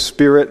Holy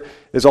Spirit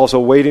is also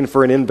waiting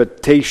for an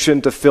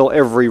invitation to fill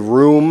every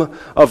room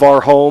of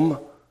our home?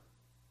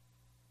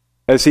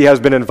 As He has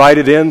been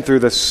invited in through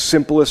the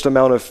simplest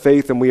amount of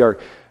faith, and we are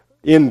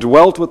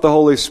indwelt with the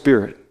Holy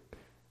Spirit.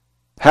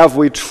 Have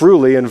we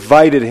truly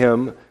invited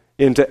Him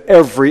into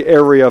every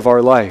area of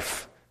our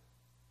life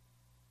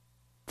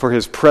for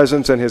His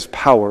presence and His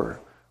power?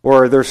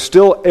 Or are there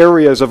still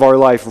areas of our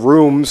life,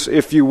 rooms,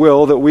 if you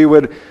will, that we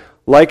would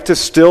like to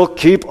still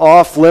keep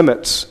off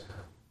limits?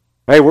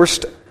 Hey,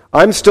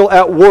 I'm still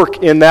at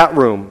work in that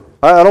room.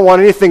 I don't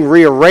want anything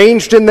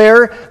rearranged in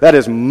there. That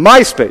is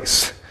my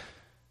space.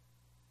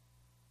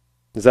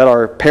 Is that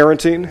our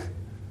parenting,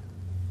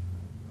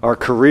 our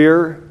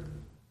career,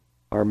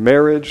 our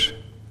marriage,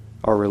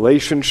 our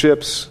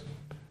relationships,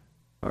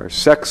 our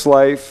sex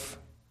life,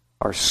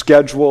 our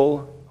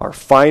schedule, our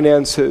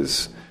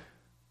finances?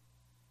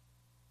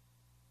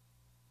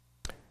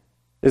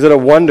 Is it a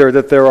wonder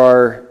that there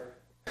are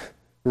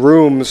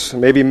rooms,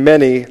 maybe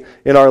many,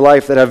 in our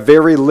life that have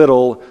very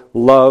little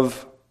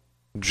love,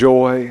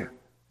 joy,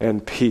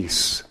 and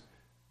peace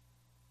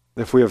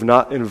if we have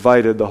not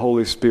invited the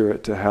Holy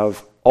Spirit to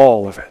have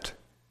all of it?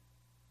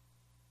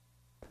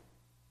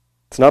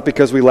 It's not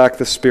because we lack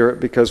the Spirit,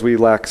 because we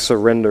lack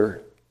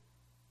surrender.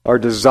 Our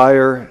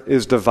desire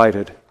is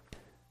divided.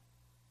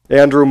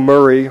 Andrew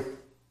Murray,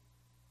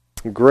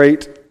 a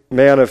great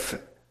man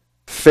of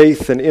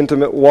faith and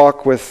intimate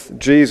walk with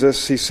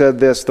Jesus, he said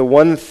this: the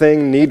one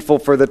thing needful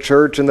for the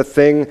church, and the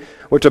thing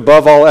which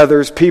above all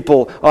others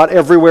people ought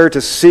everywhere to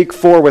seek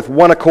for with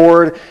one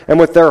accord and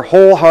with their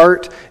whole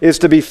heart, is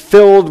to be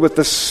filled with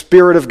the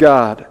Spirit of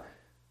God.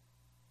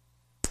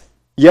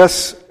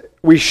 Yes,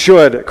 we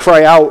should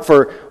cry out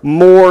for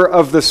more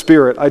of the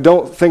Spirit. I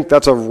don't think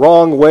that's a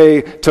wrong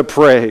way to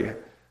pray.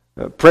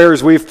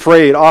 Prayers we've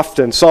prayed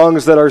often,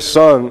 songs that are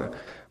sung.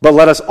 But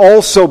let us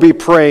also be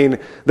praying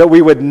that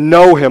we would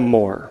know Him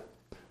more.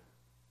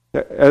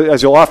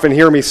 As you'll often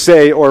hear me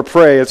say or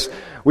pray,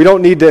 we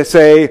don't need to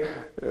say,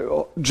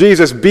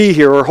 Jesus, be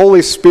here, or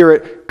Holy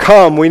Spirit,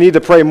 come. We need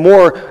to pray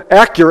more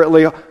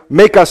accurately,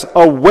 make us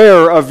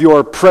aware of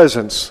your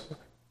presence,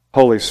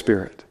 Holy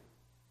Spirit.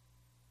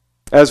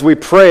 As we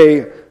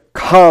pray,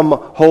 come,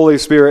 Holy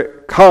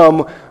Spirit,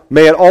 come,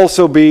 may it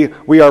also be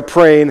we are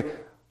praying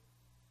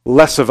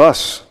less of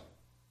us.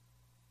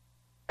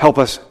 Help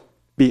us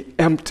be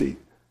empty.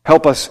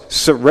 Help us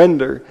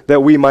surrender that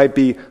we might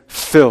be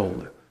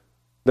filled,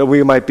 that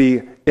we might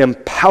be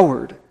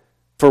empowered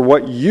for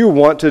what you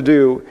want to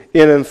do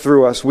in and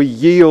through us. We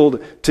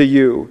yield to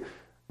you.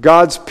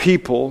 God's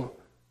people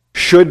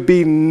should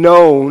be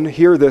known,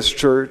 hear this,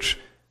 church,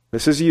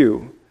 this is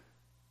you,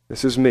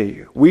 this is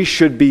me. We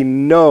should be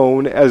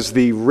known as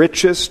the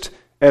richest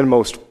and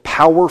most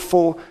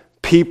powerful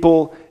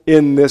people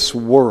in this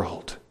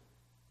world.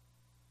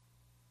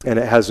 And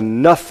it has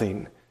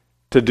nothing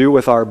to do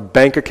with our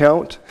bank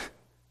account,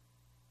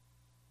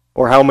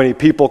 or how many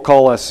people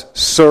call us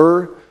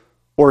sir,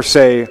 or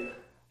say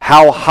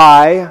how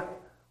high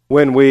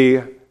when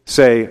we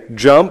say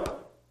jump.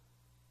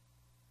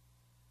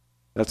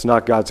 That's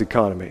not God's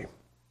economy.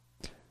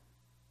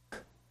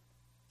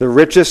 The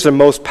richest and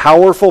most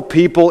powerful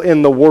people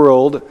in the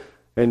world,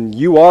 and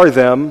you are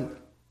them,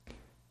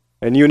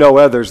 and you know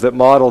others that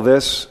model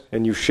this,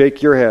 and you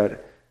shake your head.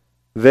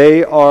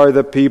 They are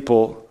the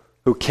people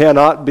who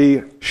cannot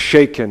be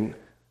shaken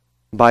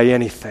by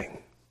anything.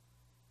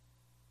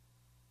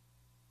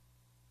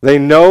 They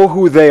know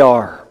who they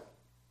are.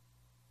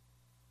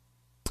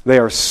 They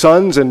are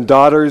sons and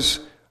daughters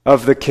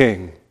of the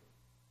King.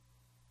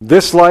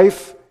 This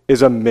life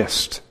is a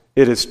mist.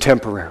 It is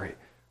temporary.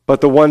 but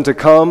the one to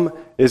come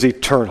is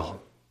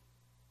eternal.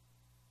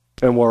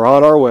 And we're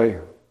on our way.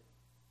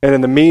 And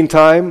in the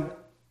meantime,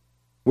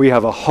 we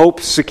have a hope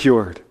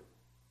secured.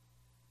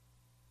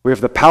 We have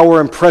the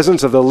power and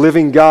presence of the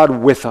living God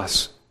with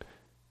us.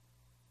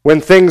 When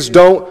things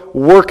don't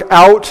work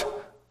out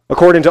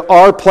according to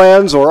our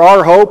plans or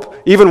our hope,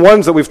 even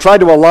ones that we've tried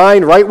to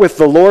align right with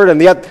the Lord,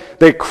 and yet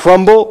they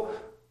crumble,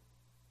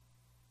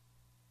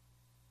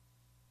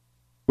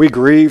 we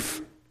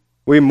grieve,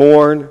 we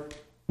mourn,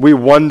 we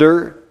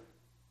wonder,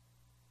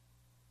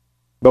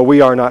 but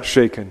we are not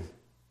shaken.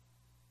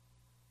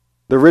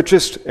 The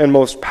richest and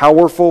most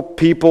powerful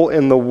people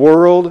in the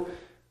world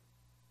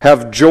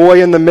have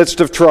joy in the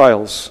midst of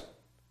trials.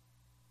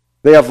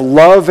 They have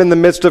love in the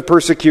midst of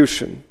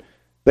persecution.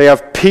 They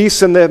have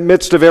peace in the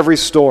midst of every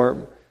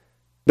storm.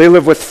 They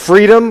live with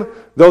freedom,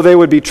 though they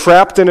would be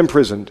trapped and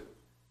imprisoned.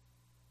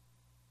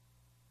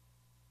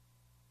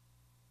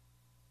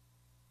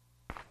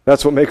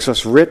 That's what makes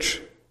us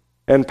rich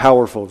and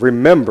powerful.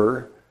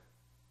 Remember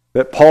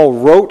that Paul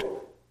wrote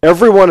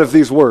every one of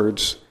these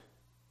words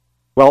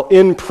while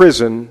in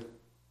prison,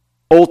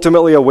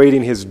 ultimately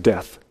awaiting his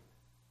death.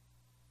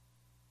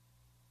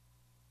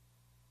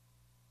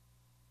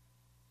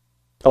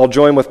 I'll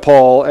join with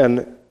Paul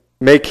and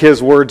make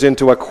his words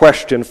into a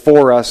question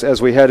for us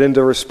as we head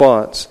into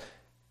response.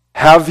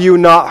 Have you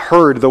not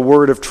heard the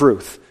word of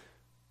truth,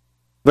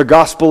 the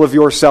gospel of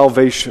your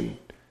salvation?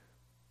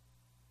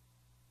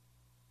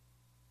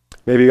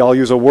 Maybe I'll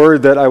use a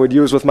word that I would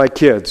use with my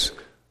kids.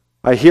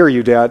 I hear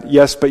you, Dad.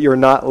 Yes, but you're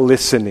not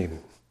listening.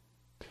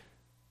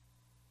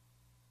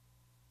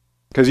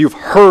 Because you've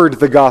heard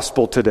the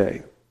gospel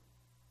today.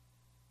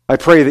 I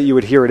pray that you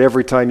would hear it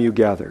every time you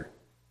gather.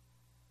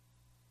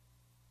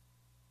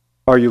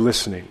 Are you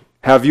listening?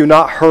 Have you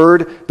not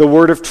heard the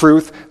word of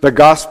truth, the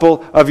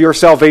gospel of your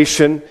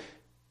salvation?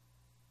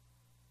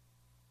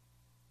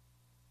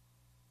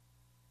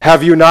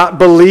 Have you not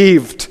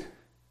believed?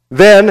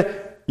 Then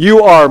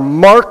you are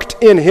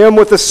marked in him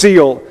with a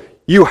seal.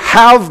 You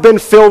have been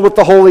filled with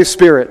the Holy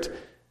Spirit.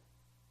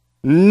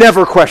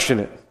 Never question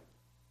it.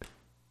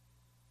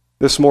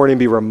 This morning,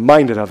 be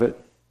reminded of it.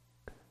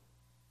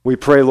 We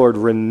pray, Lord,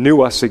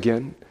 renew us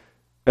again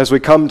as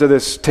we come to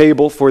this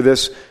table for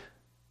this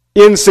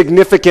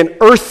insignificant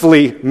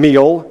earthly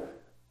meal,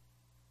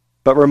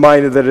 but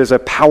reminded that it is a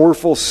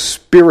powerful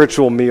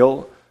spiritual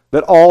meal,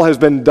 that all has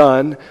been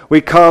done. We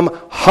come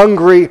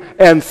hungry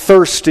and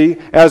thirsty,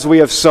 as we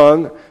have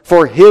sung,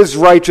 for his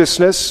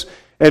righteousness.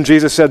 And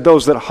Jesus said,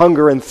 those that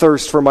hunger and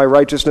thirst for my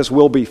righteousness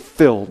will be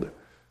filled.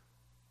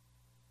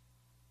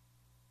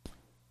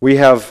 We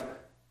have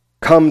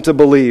come to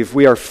believe.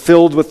 We are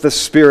filled with the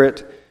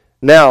Spirit.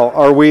 Now,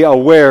 are we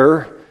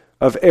aware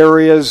of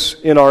areas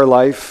in our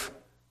life,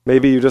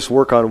 maybe you just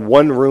work on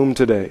one room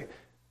today,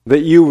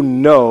 that you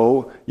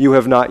know you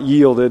have not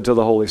yielded to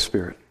the Holy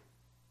Spirit?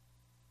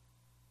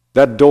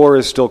 That door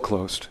is still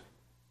closed.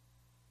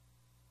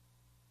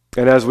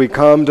 And as we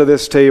come to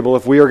this table,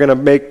 if we are going to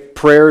make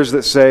prayers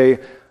that say,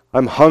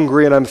 I'm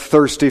hungry and I'm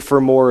thirsty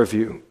for more of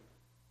you,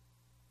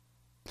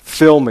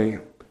 fill me,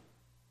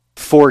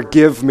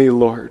 forgive me,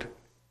 Lord.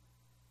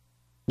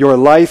 Your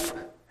life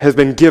has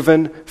been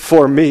given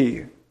for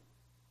me.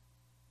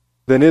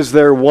 Then is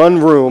there one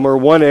room or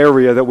one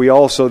area that we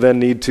also then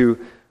need to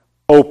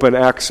open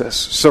access,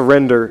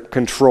 surrender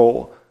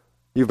control?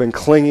 You've been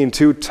clinging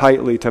too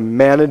tightly to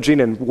managing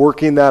and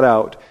working that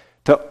out,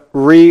 to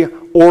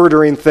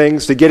reordering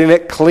things, to getting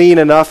it clean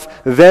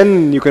enough,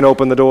 then you can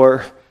open the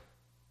door.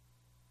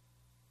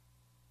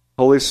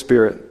 Holy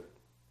Spirit,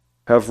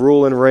 have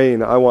rule and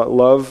reign. I want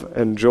love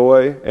and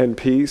joy and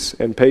peace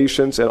and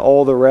patience and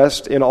all the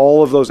rest in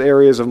all of those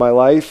areas of my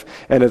life,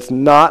 and it's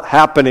not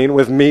happening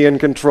with me in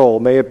control.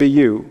 May it be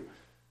you.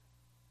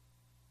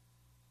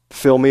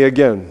 Fill me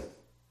again.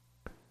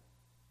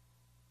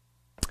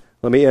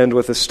 Let me end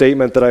with a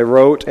statement that I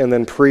wrote and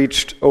then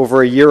preached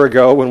over a year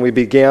ago when we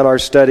began our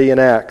study in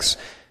Acts.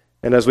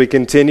 And as we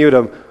continue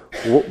to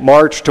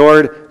march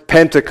toward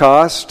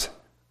Pentecost,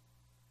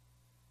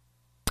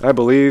 I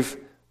believe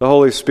the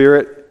Holy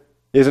Spirit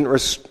isn't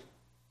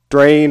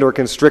restrained or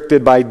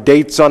constricted by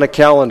dates on a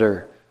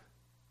calendar.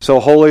 So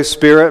Holy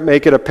Spirit,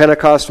 make it a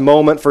Pentecost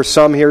moment for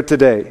some here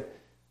today,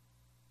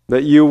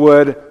 that you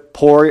would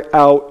pour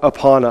out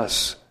upon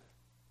us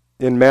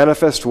in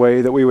manifest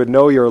way, that we would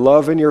know your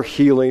love and your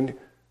healing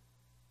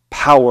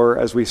power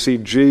as we see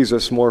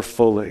Jesus more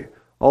fully.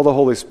 All the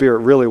Holy Spirit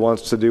really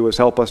wants to do is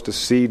help us to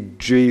see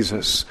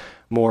Jesus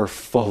more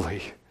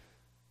fully.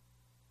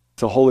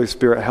 So Holy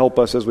Spirit, help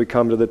us as we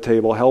come to the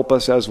table. Help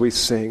us as we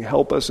sing.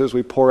 Help us as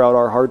we pour out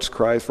our heart's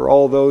cry for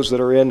all those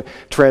that are in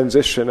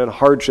transition and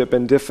hardship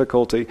and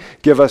difficulty.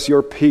 Give us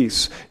your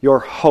peace, your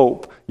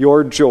hope,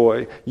 your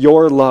joy,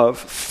 your love.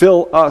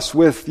 Fill us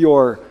with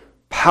your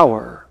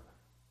power,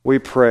 we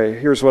pray.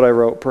 Here's what I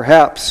wrote.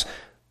 Perhaps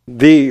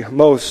the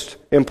most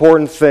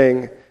important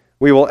thing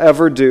we will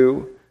ever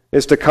do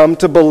is to come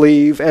to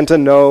believe and to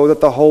know that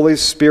the Holy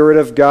Spirit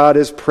of God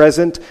is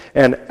present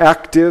and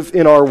active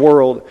in our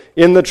world,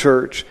 in the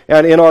church,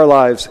 and in our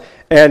lives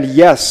And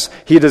yes,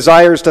 He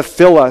desires to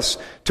fill us,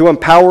 to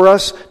empower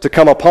us, to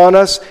come upon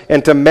us,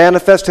 and to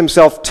manifest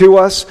Himself to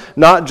us,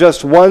 not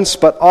just once,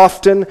 but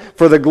often,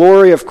 for the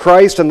glory of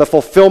Christ and the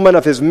fulfillment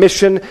of His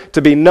mission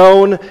to be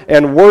known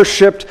and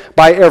worshipped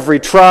by every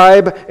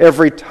tribe,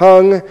 every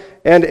tongue,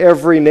 and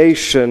every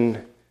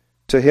nation.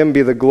 To Him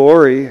be the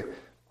glory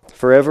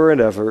forever and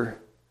ever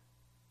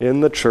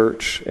in the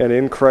church and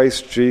in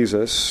Christ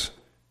Jesus.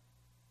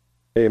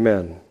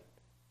 Amen.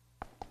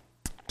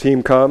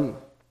 Team, come.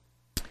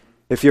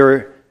 If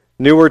you're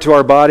newer to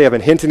our body, I've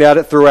been hinting at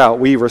it throughout.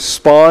 We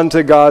respond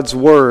to God's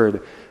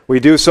Word. We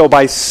do so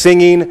by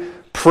singing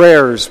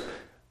prayers.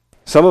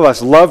 Some of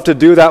us love to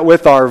do that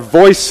with our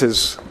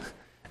voices,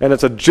 and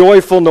it's a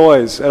joyful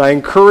noise, and I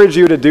encourage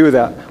you to do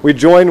that. We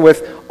join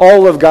with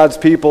all of God's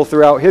people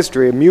throughout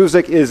history.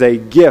 Music is a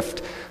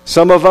gift.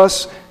 Some of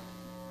us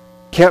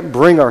can't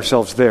bring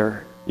ourselves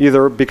there,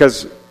 either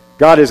because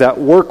God is at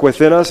work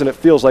within us and it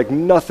feels like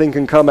nothing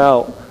can come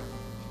out.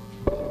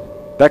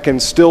 That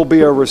can still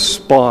be a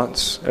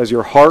response as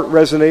your heart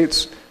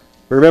resonates.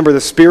 Remember,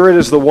 the Spirit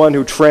is the one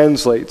who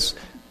translates.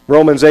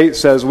 Romans 8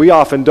 says we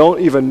often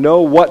don't even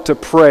know what to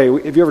pray.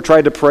 Have you ever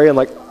tried to pray and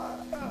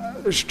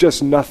there's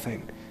just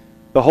nothing?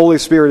 The Holy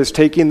Spirit is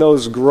taking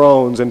those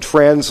groans and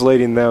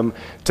translating them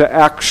to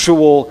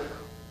actual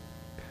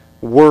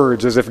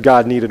words, as if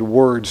God needed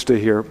words to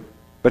hear.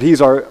 But He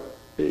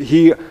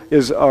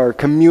is our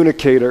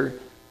communicator,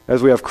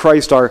 as we have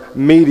Christ our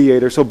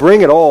mediator. So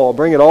bring it all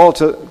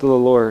to the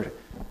Lord.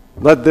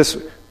 Let this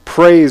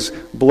praise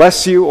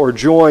bless you or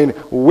join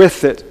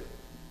with it,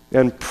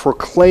 and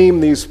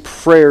proclaim these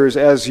prayers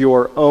as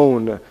your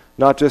own,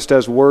 not just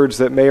as words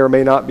that may or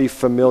may not be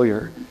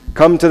familiar.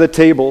 Come to the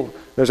table.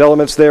 There's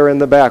elements there in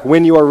the back.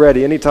 When you are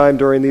ready, anytime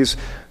during these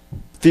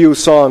few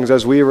songs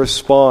as we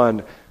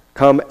respond,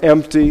 come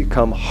empty,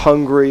 come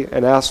hungry,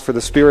 and ask for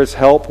the Spirit's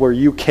help where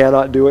you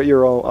cannot do it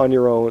on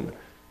your own.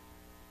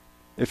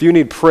 If you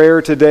need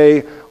prayer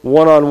today,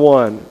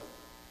 one-on-one,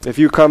 if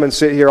you come and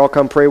sit here, I'll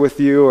come pray with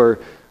you, or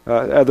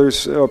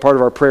others, or part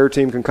of our prayer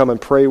team can come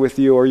and pray with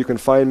you, or you can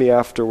find me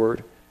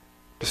afterward.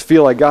 Just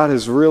feel like God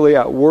is really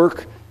at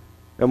work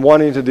and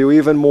wanting to do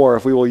even more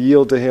if we will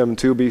yield to Him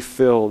to be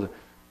filled.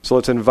 So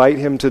let's invite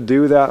Him to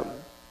do that,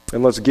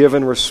 and let's give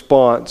in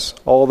response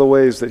all the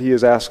ways that He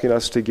is asking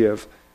us to give.